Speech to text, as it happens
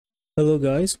Hello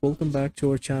guys, welcome back to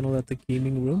our channel at the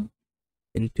gaming room.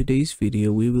 In today's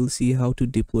video, we will see how to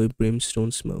deploy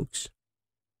Brimstone Smokes.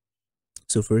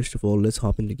 So first of all, let's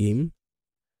hop in the game.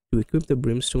 To equip the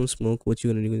Brimstone Smoke, what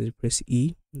you're gonna do is press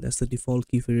E. That's the default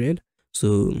key for it.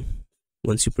 So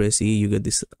once you press E, you get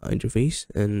this interface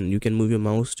and you can move your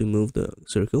mouse to move the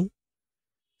circle.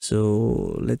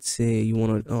 So let's say you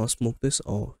want to smoke this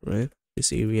off, right?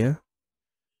 This area.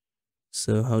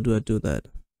 So how do I do that?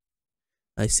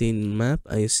 I say in map,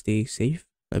 I stay safe.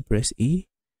 I press E.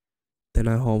 Then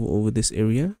I hover over this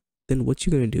area. Then what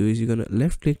you're going to do is you're going to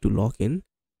left click to lock in.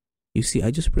 You see, I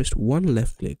just pressed one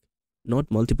left click, not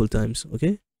multiple times.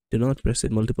 Okay, do not press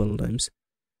it multiple times.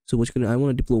 So what you're gonna, I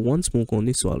want to deploy one smoke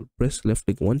only, so I'll press left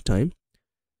click one time,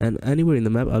 and anywhere in the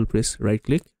map I'll press right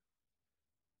click,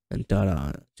 and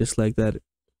ta-da, just like that.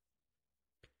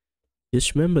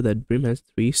 Just remember that Brim has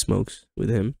 3 smokes with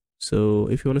him, so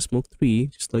if you want to smoke 3,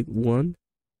 just like 1,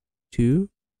 2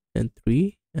 and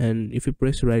 3, and if you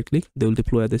press right click, they will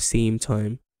deploy at the same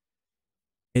time.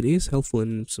 It is helpful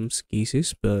in some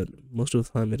cases, but most of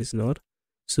the time it is not.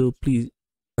 So please,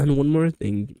 and one more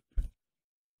thing,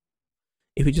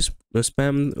 if you just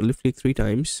spam left click 3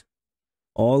 times,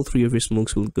 all 3 of your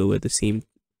smokes will go at the same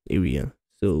area.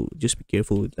 So just be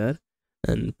careful with that,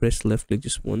 and press left click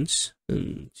just once,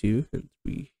 and 2 and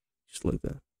 3, just like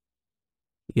that.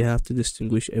 You have to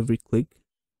distinguish every click,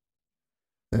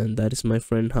 and that is, my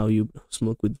friend, how you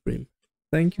smoke with Brim.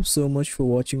 Thank you so much for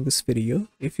watching this video.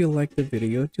 If you like the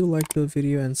video, do like the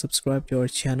video and subscribe to our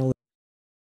channel,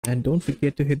 and don't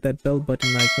forget to hit that bell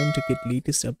button icon to get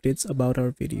latest updates about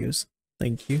our videos.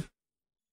 Thank you.